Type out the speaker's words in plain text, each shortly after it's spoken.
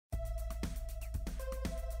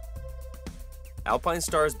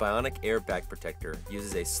Alpinestars Bionic Air Back Protector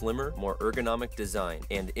uses a slimmer, more ergonomic design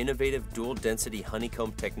and innovative dual-density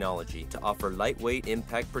honeycomb technology to offer lightweight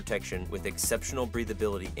impact protection with exceptional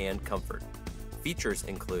breathability and comfort. Features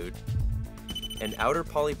include an outer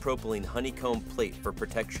polypropylene honeycomb plate for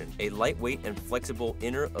protection, a lightweight and flexible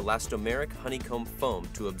inner elastomeric honeycomb foam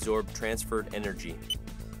to absorb transferred energy,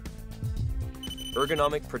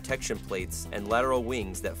 ergonomic protection plates and lateral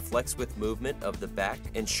wings that flex with movement of the back,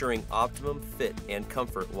 ensuring optimum fit and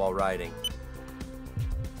comfort while riding,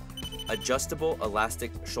 adjustable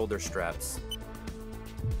elastic shoulder straps,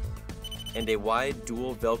 and a wide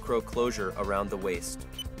dual Velcro closure around the waist.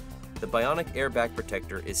 The Bionic Air Back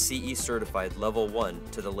Protector is CE certified level 1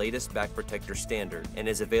 to the latest back protector standard and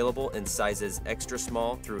is available in sizes extra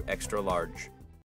small through extra large.